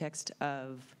context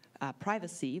of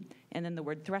privacy, and then the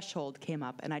word threshold came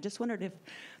up. And I just wondered if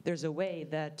there's a way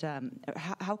that,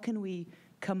 how can we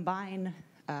combine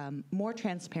more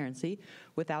transparency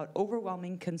without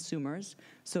overwhelming consumers,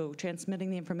 so transmitting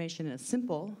the information in a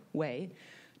simple way,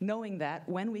 knowing that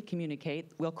when we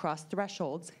communicate, we'll cross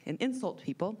thresholds and insult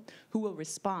people who will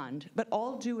respond, but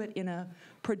all do it in a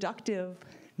productive,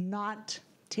 not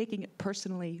taking it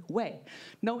personally way,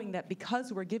 knowing that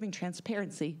because we're giving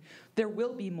transparency, there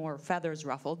will be more feathers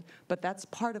ruffled, but that's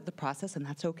part of the process and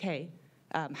that's okay.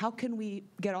 How can we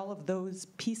get all of those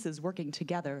pieces working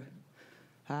together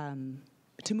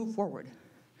to move forward?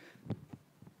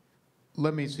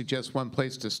 Let me suggest one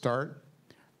place to start.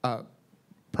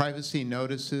 Privacy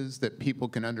notices that people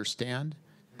can understand,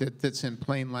 that's in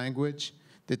plain language,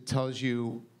 that tells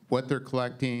you what they're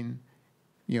collecting,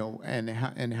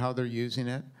 and how they're using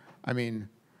it. I mean,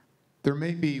 there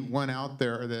may be one out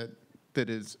there that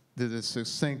is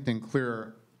succinct and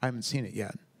clear. I haven't seen it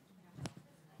yet.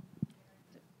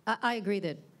 I agree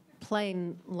that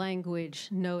plain language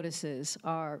notices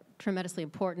are tremendously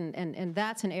important, and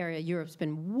that's an area Europe's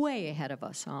been way ahead of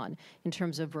us on in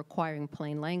terms of requiring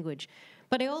plain language.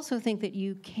 But I also think that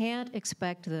you can't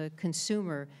expect the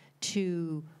consumer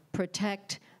to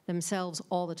protect themselves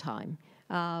all the time.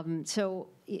 So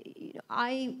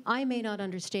I may not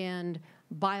understand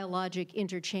biologic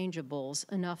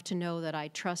interchangeables enough to know that I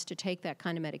trust to take that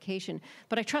kind of medication,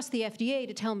 but I trust the FDA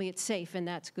to tell me it's safe, and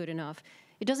that's good enough.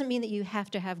 It doesn't mean that you have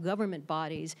to have government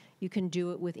bodies. You can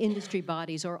do it with industry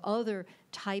bodies or other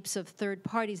types of third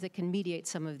parties that can mediate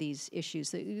some of these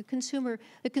issues. The consumer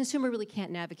really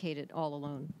can't navigate it all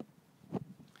alone.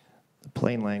 The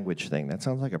plain language thing, that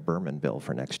sounds like a Berman bill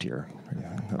for next year.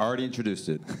 Already introduced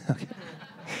it. Okay.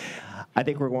 I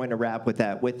think we're going to wrap with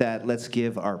that. With that, let's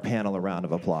give our panel a round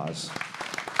of applause.